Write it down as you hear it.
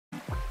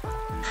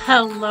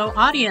Hello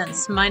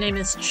audience, my name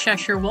is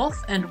Cheshire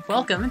Wolf and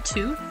welcome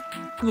to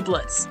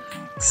Ooblets.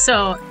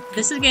 So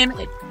this is a game,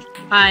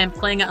 I am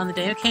playing it on the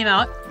day it came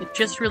out. It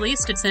just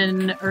released, it's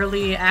in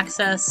early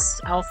access,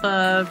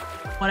 alpha,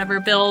 whatever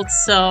build,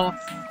 so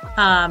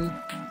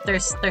they're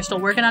still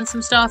working on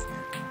some stuff.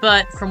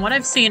 But from what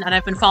I've seen, and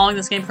I've been following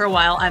this game for a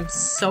while, I'm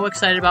so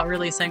excited about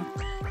releasing.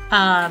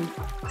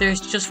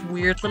 There's just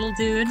weird little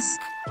dudes,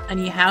 and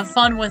you have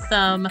fun with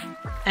them.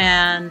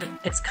 And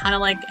it's kind of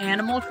like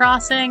Animal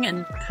Crossing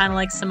and kind of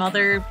like some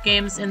other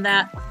games in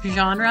that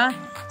genre.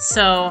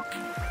 So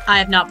I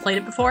have not played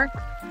it before.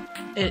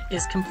 It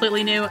is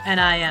completely new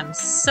and I am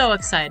so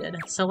excited.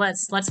 So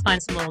let's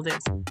find some little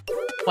dudes.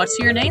 What's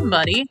your name,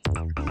 buddy?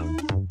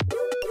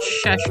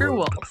 Cheshire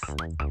Wolf.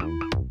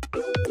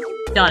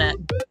 Done it.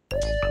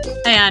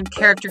 And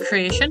character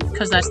creation,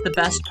 because that's the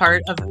best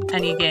part of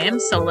any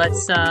game. So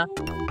let's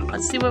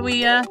see what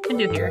we can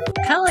do here.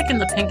 Kind of like in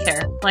the pink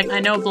hair. Like, I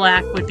know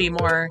black would be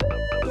more...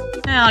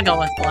 I'll go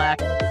with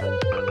black.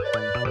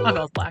 I'll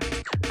go with black.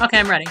 Okay,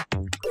 I'm ready.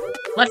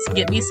 Let's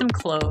get me some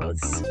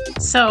clothes.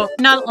 So,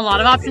 not a lot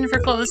of options for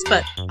clothes,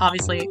 but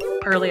obviously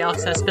early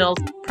access build.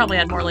 Probably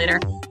add more later.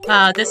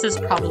 This is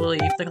probably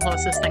the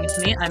closest thing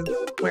to me. I'm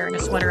wearing a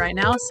sweater right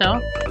now,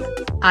 so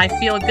I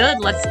feel good.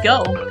 Let's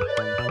go.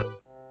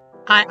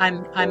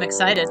 I'm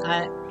excited.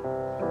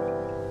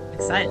 I'm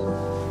excited.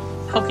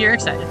 Hope you're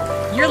excited.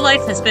 Your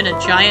life has been a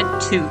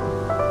giant toot.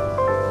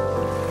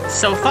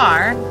 So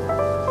far,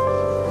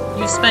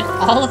 you've spent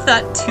all of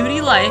that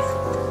tooty life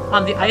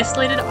on the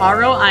isolated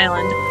Aro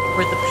Island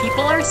where the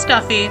people are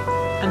stuffy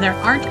and there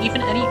aren't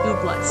even any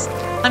ooblets.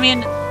 I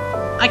mean,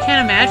 I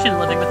can't imagine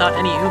living without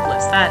any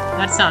ooblets.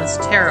 That sounds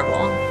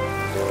terrible.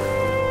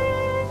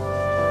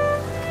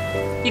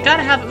 You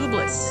gotta have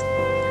ooblets.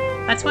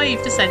 That's why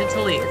you've decided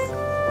to leave.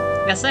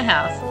 Yes, I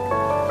have.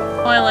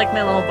 Oh, I like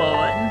my little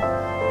boat.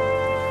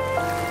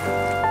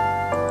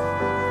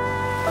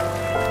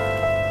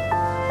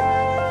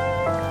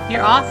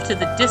 You're off to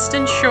the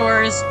distant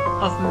shores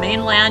of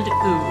mainland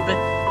Oob.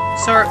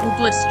 So are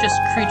ooblets just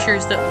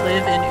creatures that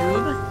live in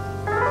Oob?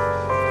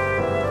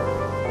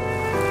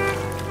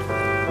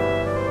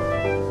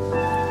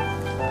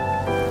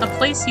 A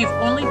place you've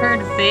only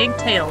heard vague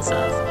tales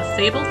of. A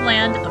fabled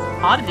land of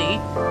oddity,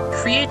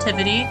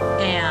 creativity,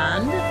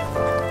 and...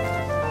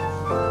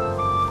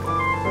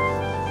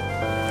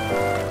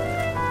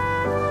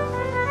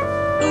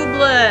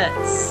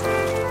 Ooblets!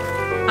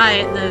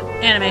 The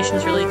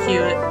animation's really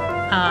cute.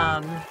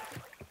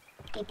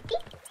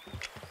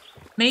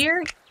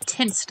 Mayor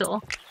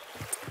Tinstel.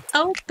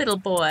 Oh, Biddle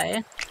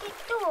Boy.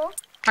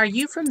 Are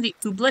you from the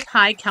Ooblet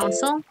High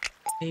Council?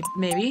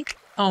 Maybe.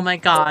 Oh my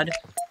god.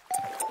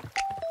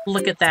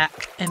 Look at that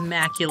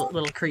immaculate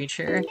little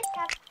creature.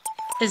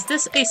 Is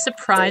this a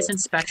surprise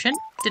inspection?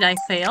 Did I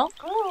fail?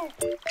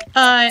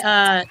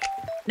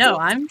 No,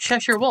 I'm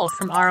Cheshire Wolf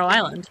from Aro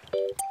Island.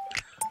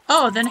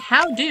 Oh, then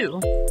how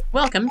do?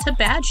 Welcome to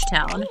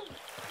Badgetown.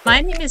 My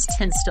name is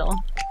Tinstel.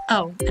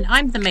 Oh, and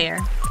I'm the mayor.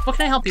 What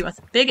can I help you with?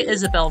 Big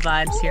Isabel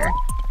vibes here.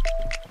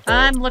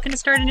 I'm looking to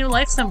start a new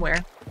life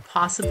somewhere.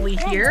 Possibly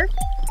here?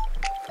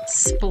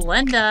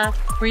 Splenda.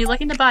 Were you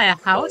looking to buy a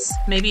house?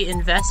 Maybe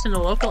invest in the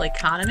local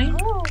economy?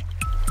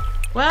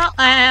 Well,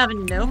 I have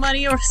no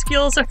money or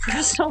skills or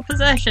personal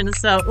possessions,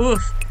 so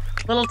oof.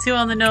 A little too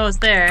on the nose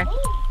there.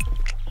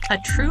 A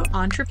true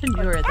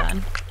entrepreneur,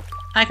 then.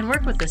 I can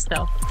work with this,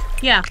 though.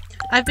 Yeah,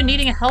 I've been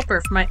needing a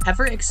helper for my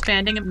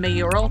ever-expanding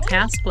mayoral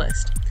task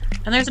list.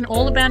 And there's an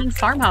old abandoned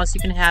farmhouse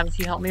you can have if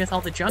you help me with all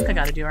the junk I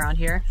gotta do around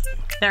here.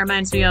 That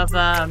reminds me of,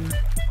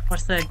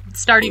 what's the...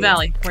 Stardew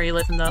Valley, where you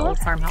live in the old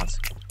farmhouse.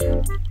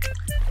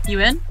 You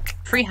in?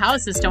 Free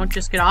houses don't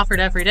just get offered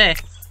every day.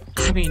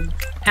 I mean,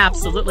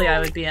 absolutely I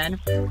would be in.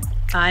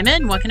 I'm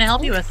in. What can I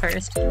help you with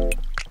first?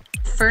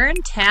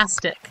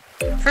 Ferntastic.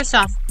 First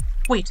off,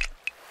 wait.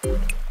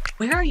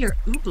 Where are your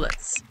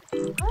ooblets?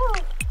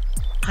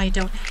 I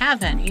don't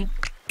have any.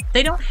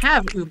 They don't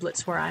have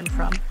ooblets where I'm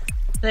from.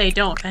 They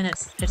don't, and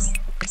it's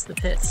the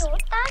pits.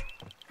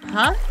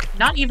 Huh?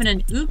 Not even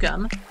an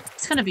oogum?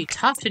 It's gonna be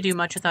tough to do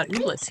much without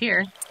ooblets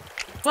here.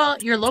 Well,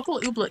 your local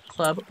ooblet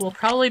club will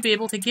probably be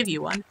able to give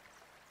you one.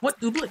 What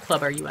ooblet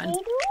club are you in?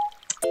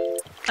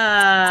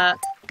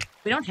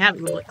 We don't have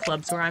ooblet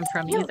clubs where I'm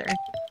from either.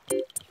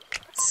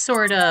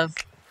 Sort of.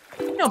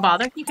 No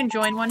bother, you can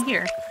join one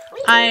here.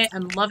 I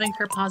am loving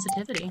her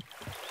positivity.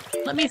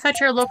 Let me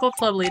fetch our local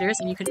club leaders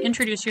and you can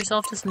introduce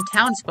yourself to some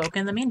townsfolk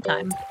in the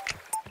meantime.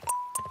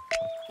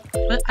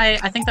 But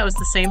I think that was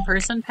the same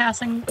person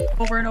passing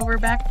over and over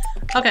back.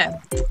 Okay.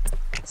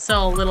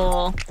 So,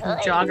 little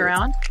jog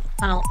around.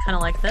 Kind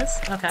of like this.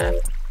 Okay.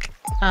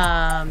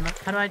 How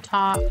do I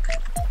talk?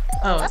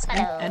 Oh, it's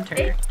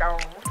enter.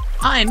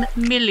 I'm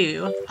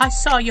Milu. I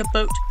saw your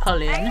boat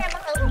pull in.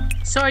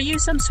 So are you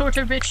some sort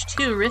of rich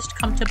tourist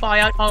come to buy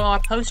out all our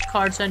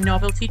postcards and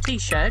novelty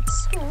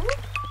t-shirts?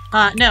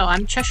 No,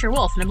 I'm Cheshire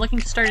Wolf and I'm looking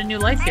to start a new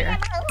life here.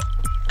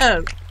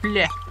 Oh,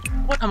 bleh.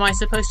 What am I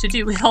supposed to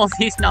do with all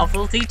these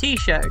novelty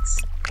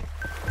t-shirts?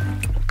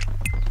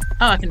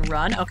 Oh, I can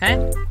run. Okay.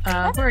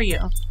 Who are you?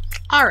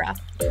 Ara.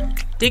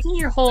 Digging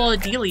your whole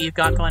dealie you've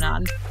got going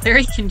on.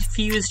 Very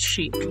confused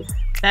sheep.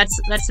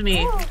 That's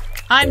me.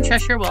 I'm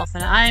Cheshire Wolf,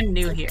 and I'm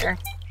new here.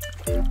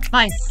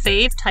 My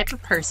fave type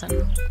of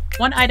person.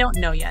 One I don't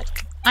know yet.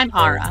 I'm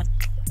Ara.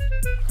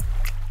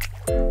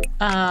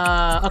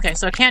 Okay,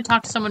 so I can't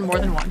talk to someone more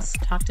than once.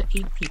 Talk to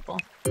 8 people.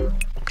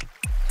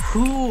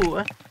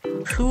 Who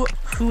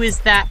is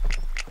that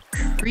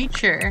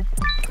creature?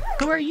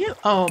 Who are you?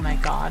 Oh my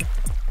god.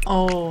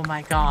 Oh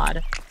my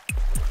god.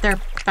 They're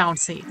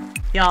bouncy.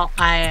 Y'all,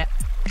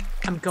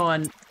 I'm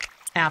going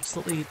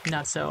absolutely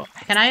nuts. So,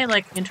 can I,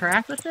 like,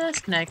 interact with this?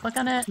 Can I click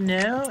on it?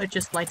 No, it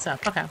just lights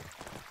up. Okay.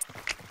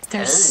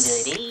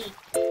 There's...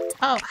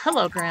 Oh,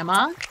 hello,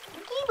 Grandma.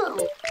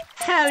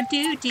 How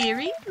do,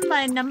 dearie?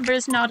 My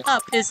number's not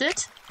up, is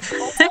it?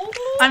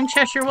 I'm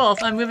Cheshire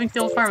Wolf. I'm moving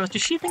through the farmhouse.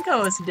 Does she think I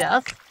was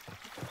deaf?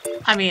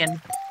 I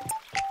mean...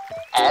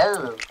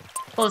 Oh.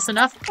 Close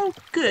enough? Oh,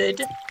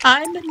 good.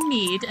 I'm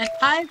Mead, and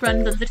I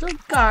run the little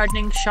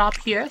gardening shop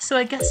here, so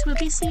I guess we'll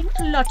be seeing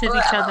a lot of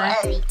each other.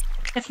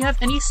 If you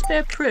have any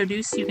spare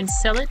produce, you can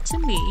sell it to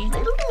me.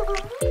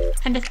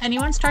 And if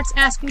anyone starts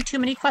asking too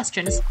many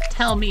questions,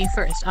 tell me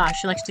first. Ah,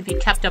 she likes to be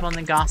kept up on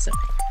the gossip.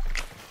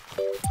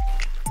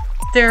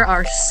 There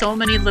are so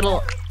many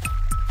little,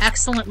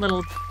 excellent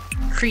little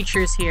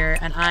creatures here,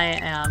 and I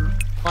am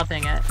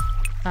loving it.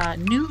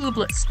 New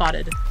Ooblets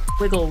spotted.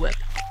 Wiggle Whip.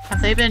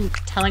 Have they been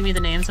telling me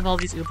the names of all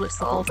these Ooblets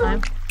the whole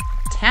time?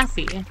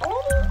 Taffy.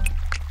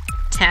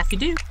 Taffy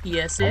do.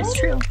 Yes, it is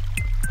true.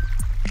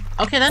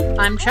 Okay then,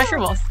 I'm Cheshire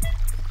Wolf.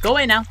 Go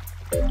away now.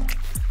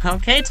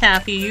 Okay,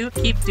 Taffy, you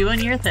keep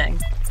doing your thing.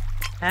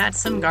 That's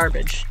some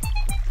garbage.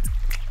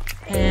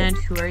 And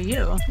who are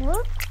you?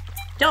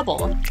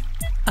 Double.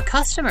 A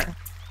customer.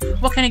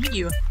 What can I get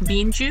you?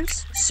 Bean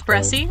juice?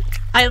 Spressy?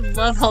 I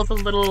love all the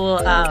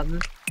little,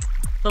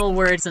 little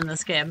words in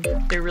this game.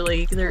 They're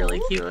really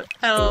cute.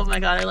 Oh my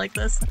god, I like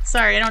this.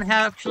 Sorry, I don't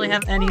actually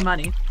have any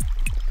money.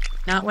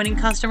 Not winning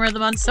customer of the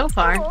month so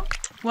far.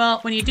 Well,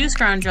 when you do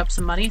scrounge up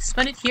some money,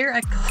 spend it here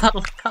at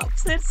Cuddle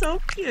Cups. It's so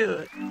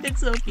cute.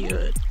 It's so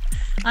cute.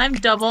 I'm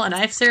Double, and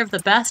I serve the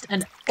best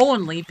and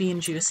only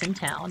bean juice in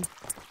town.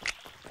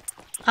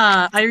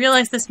 I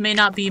realize this may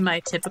not be my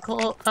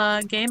typical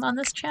game on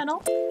this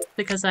channel,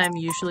 because I'm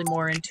usually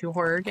more into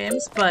horror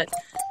games, but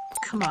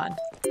come on.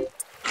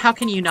 How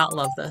can you not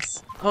love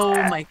this? Oh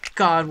my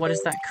god, what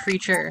is that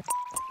creature?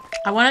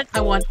 I want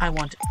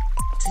to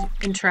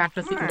interact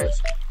with the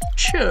Ooblets.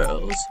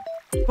 Chills.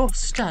 You're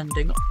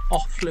standing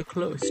awfully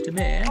close to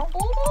me.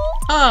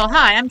 Oh,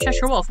 hi, I'm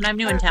Cheshire Wolf, and I'm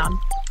new in town.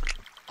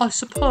 I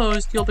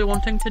suppose you'll be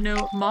wanting to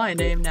know my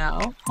name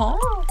now, huh?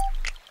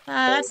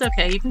 That's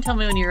okay. You can tell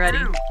me when you're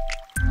ready.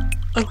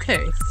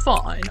 Okay,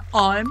 fine.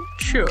 I'm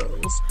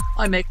Chills.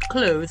 I make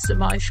clothes at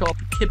my shop,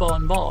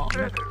 Kibbon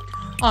Barn.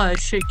 I'd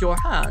shake your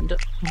hand,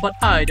 but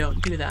I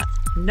don't do that.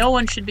 No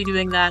one should be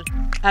doing that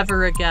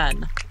ever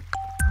again.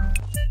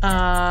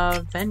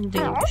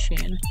 Vending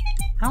machine.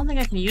 I don't think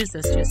I can use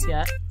this just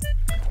yet.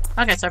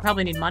 Okay, so I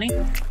probably need money.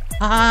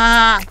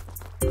 Ah!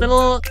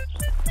 Little...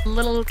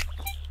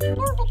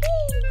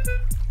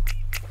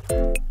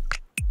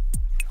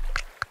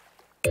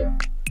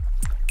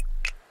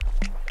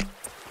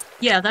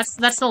 Yeah,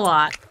 that's a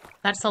lot.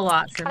 That's a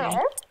lot for me.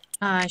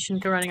 I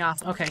shouldn't go running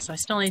off. Okay, so I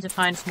still need to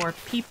find some more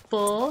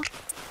people.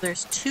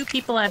 There's 2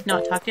 people I have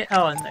not talked to.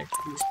 Oh, and there's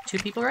 2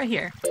 people right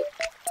here.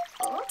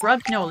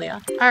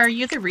 Rugnolia. Are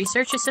you the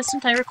research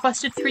assistant I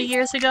requested 3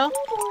 years ago?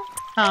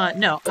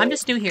 No, I'm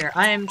just new here.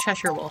 I am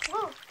Cheshire Wolf.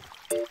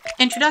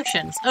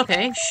 Introductions.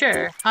 Okay,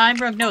 sure. I'm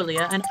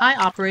Rugnolia, and I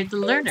operate the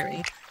Learnery,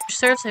 which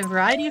serves a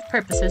variety of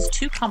purposes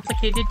too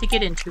complicated to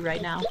get into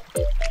right now.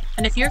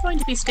 And if you're going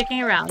to be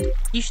sticking around,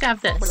 you should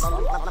have this.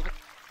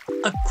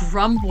 A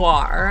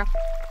grumboir.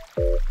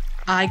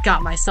 I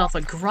got myself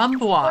a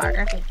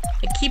grumboir.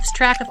 It keeps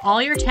track of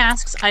all your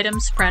tasks,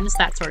 items, friends,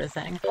 that sort of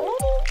thing.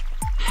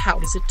 How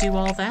does it do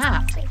all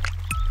that?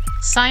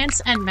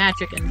 Science and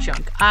magic and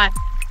junk. I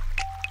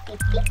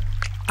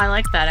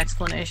like that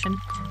explanation.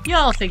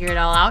 You'll figure it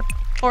all out.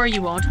 Or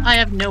you won't. I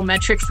have no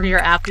metric for your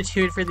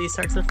aptitude for these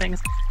sorts of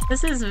things.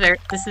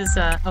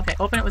 Okay,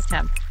 open it with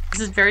Tem.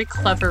 This is very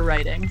clever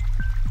writing.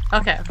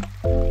 Okay.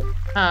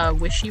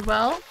 Wishy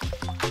well?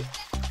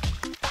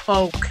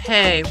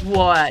 Okay,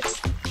 what?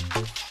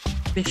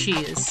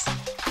 Wishies.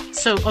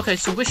 So, okay,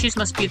 so wishies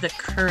must be the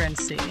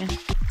currency.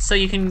 So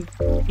you can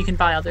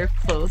buy other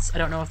clothes. I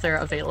don't know if they're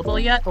available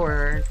yet,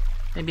 or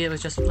maybe it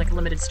was just like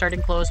limited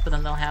starting clothes, but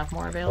then they'll have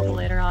more available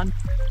later on.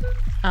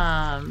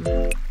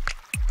 I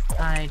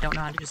don't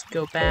know how to just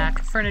go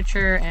back.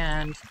 Furniture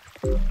and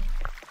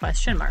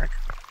question mark.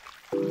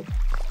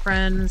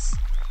 Friends.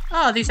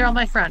 Oh, these are all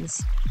my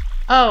friends.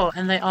 Oh,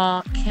 and they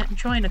all can't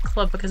join a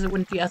club because it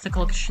wouldn't be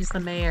ethical because she's the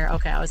mayor.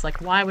 Okay, I was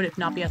like, why would it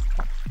not be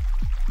ethical?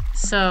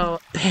 So,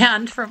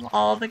 banned from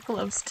all the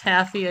clubs.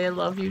 Taffy, I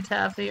love you,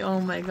 Taffy. Oh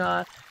my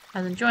god.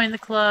 Hasn't joined the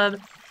club.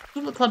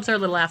 Ooblet clubs are a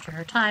little after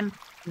her time.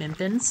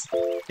 Mimpins.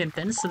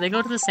 Pimpins. So they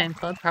go to the same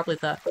club, probably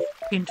the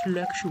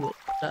intellectual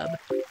club.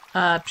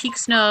 Peak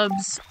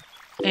Snubs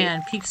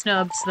and Peak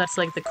Snubs, that's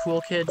like the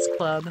cool kids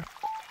club.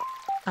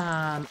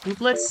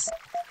 Ooblets,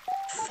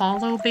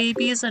 follow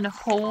babies, and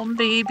home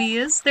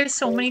babies. There's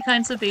so many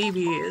kinds of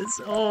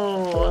babies.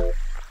 Oh.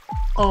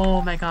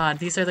 Oh my god.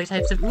 These are the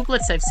types of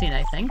ooblets I've seen,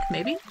 I think.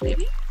 Maybe?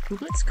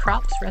 Ooblets,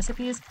 crops,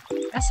 recipes.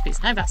 Recipes.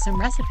 I've got some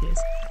recipes.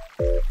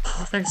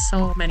 Oh, there's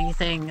so many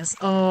things.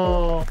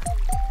 Oh.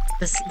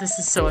 This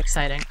is so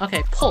exciting.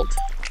 Okay, Pult.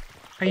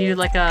 Are you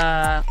like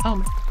a...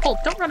 Oh, Pult,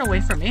 don't run away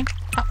from me.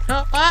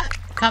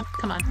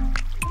 Come on.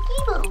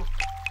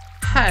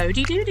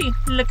 Howdy doody.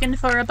 Looking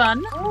for a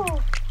bun?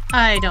 Oh.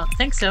 I don't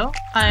think so.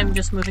 I'm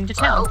just moving to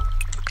town.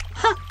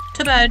 Huh,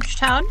 to Badge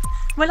Town?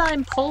 Well,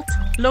 I'm Pult,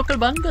 local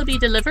bumblebee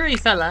delivery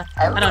fella.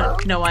 I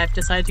don't know why I've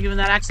decided to give him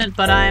that accent,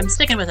 but I'm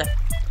sticking with it.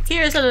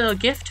 Here's a little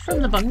gift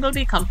from the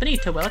Bumblebee Company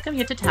to welcome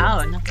you to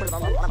town.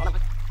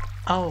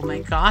 Oh my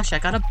gosh, I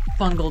got a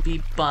bumblebee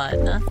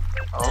bun.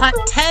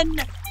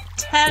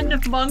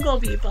 10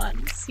 bumblebee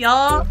buns,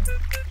 y'all.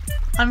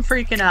 I'm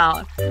freaking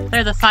out.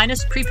 They're the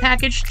finest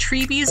prepackaged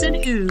treebies in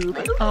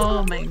Oob.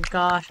 Oh my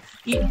gosh.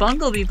 Eat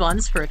bumblebee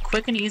buns for a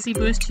quick and easy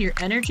boost to your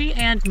energy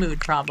and mood,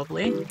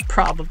 probably.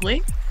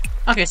 Probably.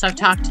 Okay, so I've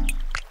talked.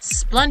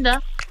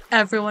 Splenda.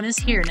 Everyone is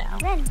here now.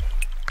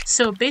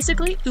 So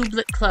basically,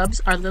 Ooblet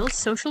clubs are little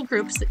social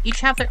groups that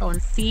each have their own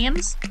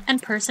themes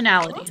and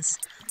personalities.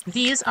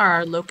 These are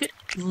our local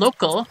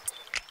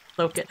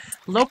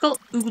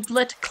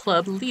Ooblet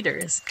club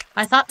leaders.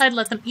 I thought I'd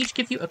let them each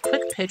give you a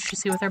quick pitch to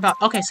see what they're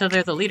about. Okay, so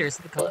they're the leaders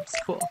of the clubs.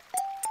 Cool.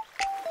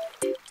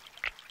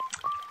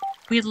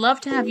 We'd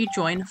love to have you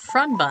join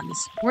Frun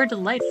Buns. We're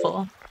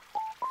delightful.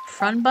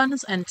 Frun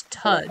Buns and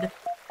Tud.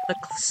 A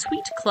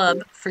sweet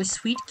club for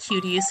sweet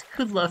cuties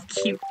who love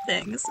cute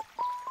things.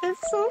 It's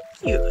so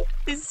cute.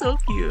 It's so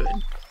cute.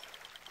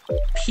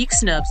 Peak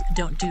Snubs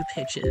don't do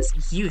pitches.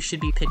 You should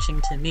be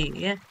pitching to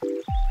me.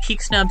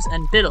 Peak Snubs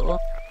and Biddle.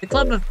 The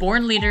club of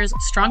born leaders,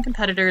 strong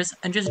competitors,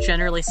 and just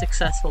generally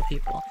successful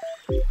people.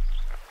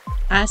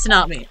 That's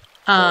not me.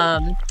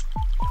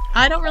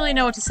 I don't really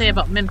know what to say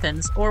about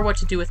Mimpins, or what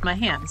to do with my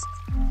hands.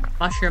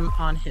 Mushroom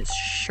on his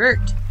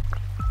shirt.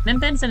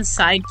 Mimpins and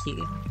Side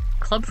Key.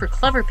 Club for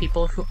clever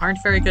people who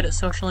aren't very good at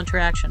social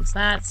interactions.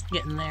 That's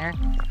getting there.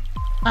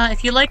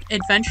 If you like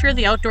adventure,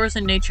 the outdoors,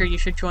 and nature, you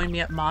should join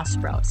me at Moss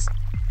Sprouts.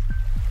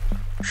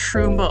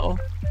 Shroombo.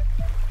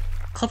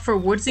 Club for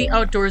woodsy,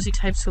 outdoorsy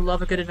types who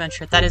love a good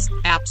adventure. That is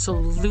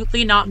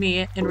absolutely not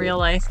me in real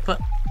life, but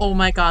oh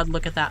my god,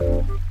 look at that.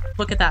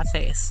 Look at that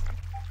face.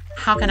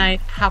 How can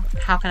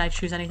I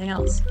choose anything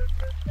else?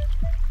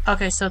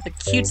 Okay, so the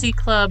cutesy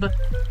club,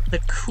 the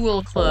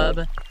cool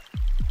club,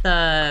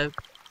 the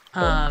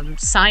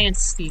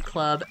science-y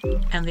club,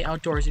 and the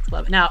outdoorsy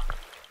club. Now,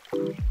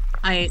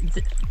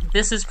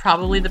 this is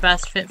probably the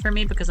best fit for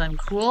me because I'm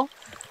cool,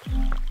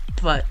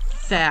 but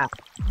that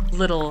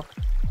little...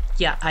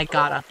 Yeah, I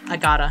gotta.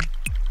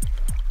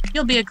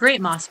 You'll be a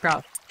great Moss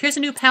Sprout. Here's a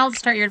new pal to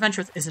start your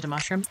adventure with. Is it a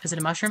mushroom? Is it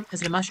a mushroom?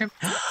 Is it a mushroom?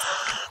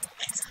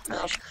 It's a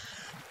mushroom.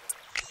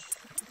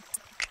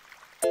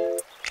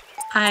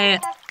 I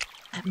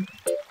am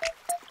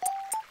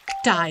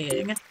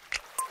dying.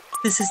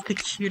 This is the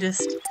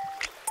cutest.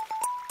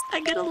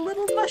 I get a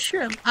little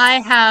mushroom. I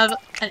have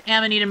an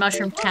Amanita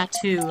mushroom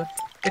tattoo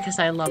because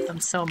I love them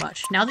so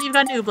much. Now that you've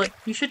got an Ooblet,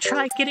 you should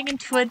try getting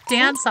into a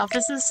dance-off.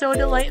 This is so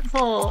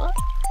delightful.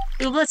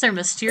 Ooblets are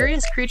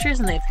mysterious creatures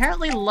and they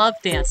apparently love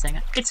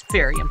dancing. It's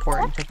very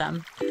important to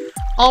them.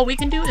 All we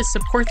can do is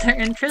support their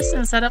interests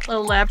and set up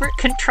elaborate,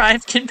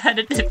 contrived,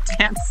 competitive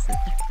dance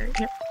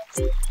scenarios.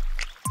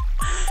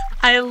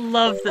 I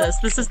love this.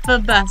 This is the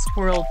best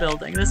world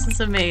building. This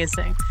is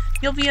amazing.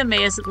 You'll be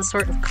amazed at the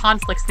sort of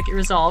conflicts that get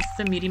resolved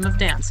through the medium of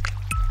dance.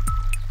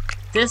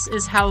 This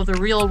is how the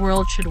real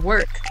world should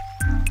work.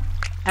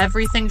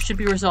 Everything should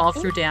be resolved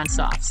through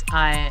dance-offs.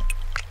 I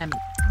am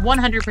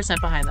 100%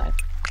 behind that.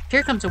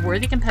 Here comes a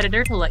worthy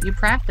competitor to let you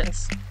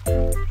practice.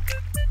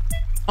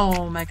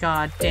 Oh my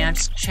god,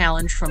 dance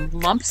challenge from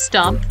Lump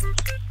Stump.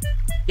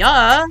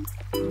 Yeah!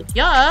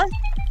 Yeah!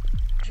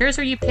 Here's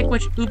where you pick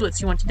which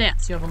Ooblets you want to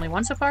dance. You have only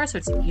one so far, so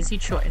it's an easy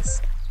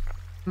choice.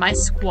 My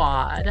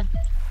squad.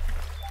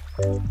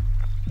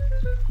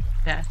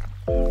 Okay.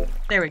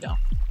 There we go.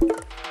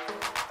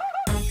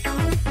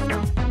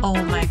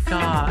 Oh my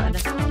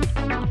god.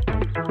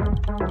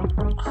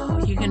 Oh,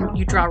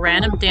 you draw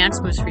random dance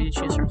moves for you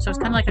to choose from. So it's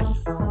kind of like a...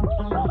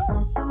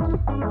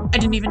 I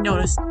didn't even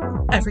notice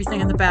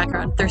everything in the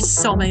background. There's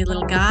so many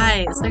little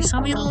guys. There's so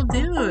many little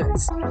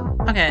dudes.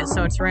 Okay,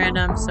 so it's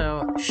random,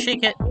 so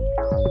shake it.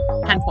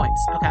 10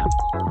 points. Okay.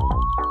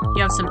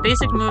 You have some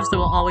basic moves that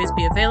will always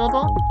be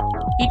available.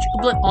 Each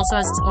Ooblet also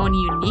has its own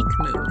unique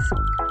move.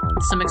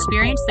 With some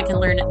experience, they can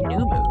learn new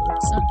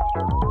moves.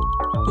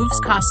 Moves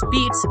cost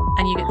beats,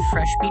 and you get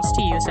fresh beats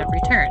to use every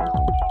turn.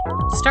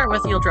 To start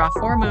with, you'll draw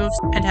 4 moves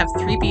and have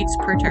 3 beats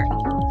per turn.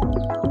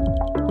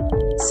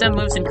 Some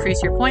moves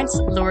increase your points,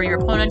 lower your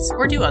opponents,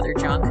 or do other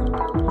junk.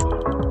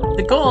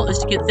 The goal is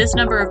to get this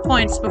number of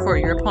points before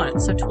your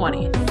opponent, so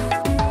 20.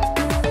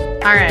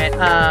 Alright,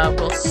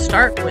 we'll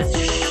start with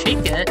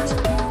Shake It.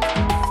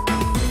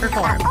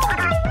 Perform.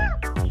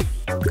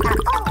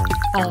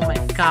 Oh my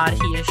god,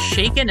 he is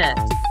shaking it.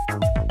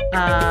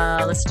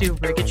 Let's do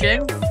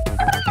Rigajig.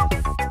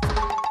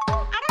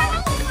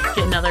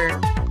 Get another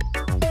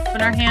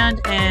in our hand,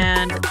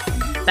 and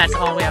that's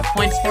all we have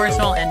points for, so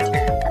I'll end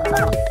turn.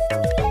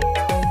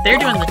 They're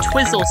doing the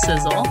Twizzle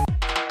Sizzle.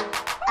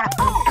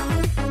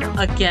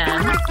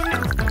 Again.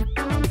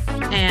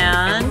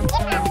 And...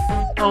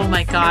 oh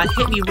my god,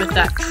 hit me with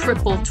that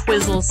triple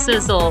Twizzle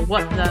Sizzle.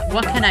 What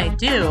can I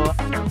do?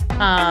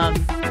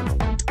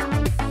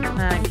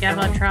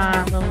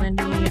 Gavatron, Little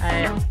Lindy,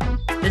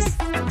 this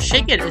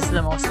Shake It is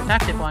the most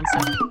effective one, so...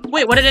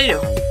 wait, what did I do?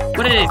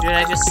 What did I do? Did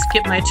I just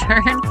skip my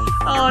turn?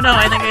 Oh no,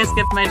 I think I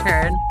skipped my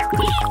turn.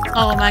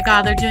 Oh my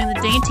god, they're doing the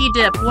Dainty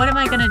Dip. What am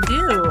I gonna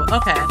do?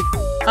 Okay.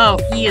 Oh,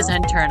 E is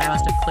end turn. I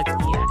must have clicked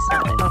E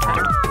accidentally.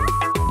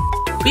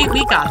 Okay.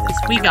 We got this.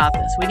 We got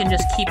this. We can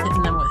just keep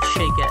hitting them with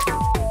Shake It.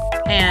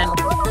 And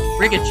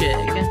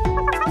Rig-a-Jig.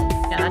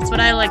 Yeah, that's what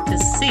I like to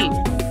see.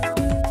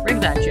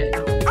 Rig that jig.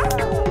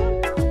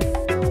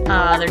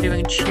 They're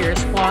doing Cheer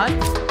Squad.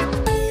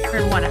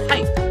 Turn 1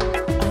 Hype.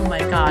 Oh my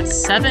god,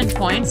 7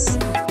 points.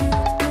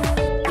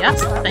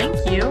 Yes, thank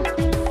you.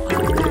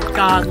 Oh my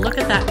god, look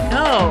at that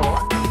go.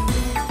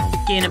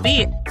 Gain a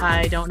beat.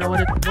 I don't know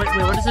what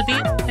is a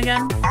beat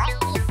again?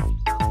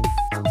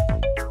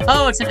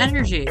 Oh, it's an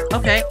energy.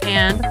 Okay,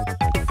 and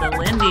the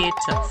Lindy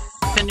to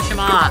finish him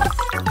off.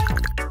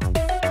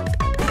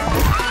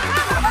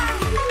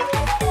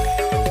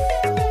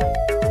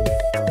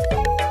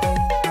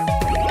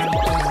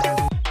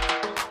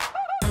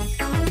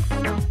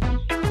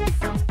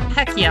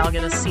 Heck yeah, I'll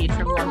get a seed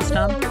from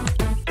Lumpstump.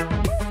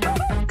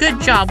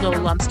 Good job,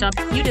 little Lumpstump.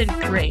 You did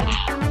great.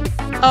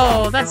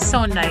 Oh, that's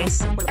so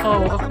nice.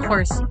 Oh, of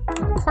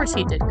course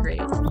he did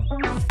great.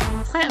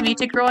 Plant me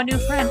to grow a new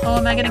friend. Oh,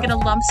 am I gonna get a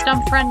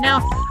Lumpstump friend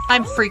now?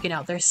 I'm freaking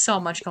out. There's so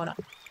much going on.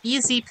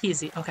 Easy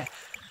peasy. Okay.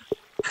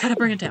 I gotta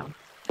bring it down.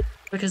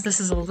 Because this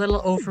is a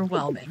little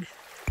overwhelming.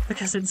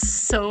 Because it's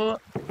so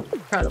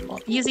incredible.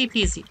 Easy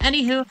peasy.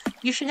 Anywho,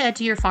 you should head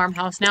to your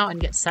farmhouse now and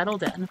get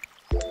settled in.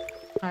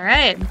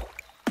 Alright.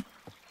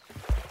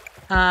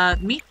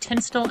 Meet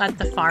Tinstel at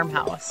the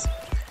farmhouse.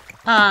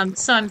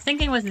 So I'm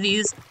thinking with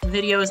these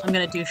videos, I'm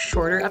gonna do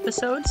shorter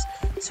episodes.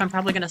 So I'm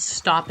probably gonna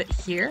stop it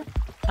here.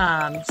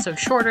 So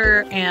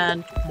shorter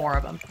and more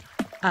of them.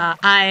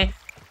 I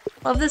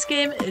love this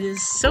game. It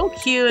is so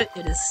cute.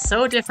 It is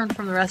so different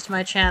from the rest of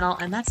my channel,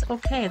 and that's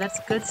okay. That's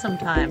good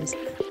sometimes.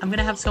 I'm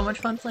gonna have so much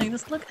fun playing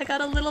this. Look, I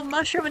got a little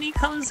mushroom and he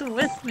comes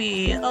with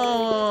me.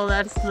 Oh,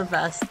 that's the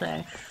best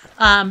thing.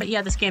 But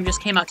yeah, this game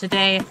just came out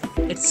today.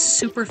 It's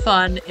super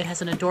fun. It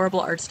has an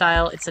adorable art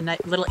style. It's a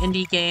little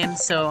indie game,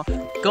 so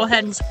go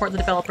ahead and support the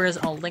developers.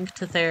 I'll link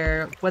to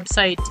their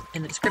website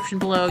in the description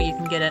below. You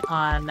can get it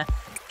on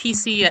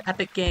PC at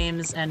Epic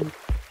Games and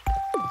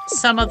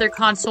some other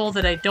console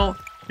that I don't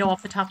know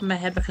off the top of my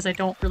head because I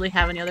don't really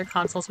have any other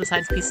consoles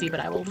besides PC, but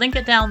I will link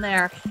it down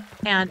there,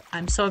 and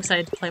I'm so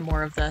excited to play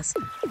more of this.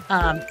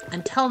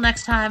 Until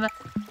next time,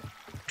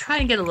 try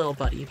and get a little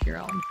buddy of your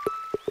own.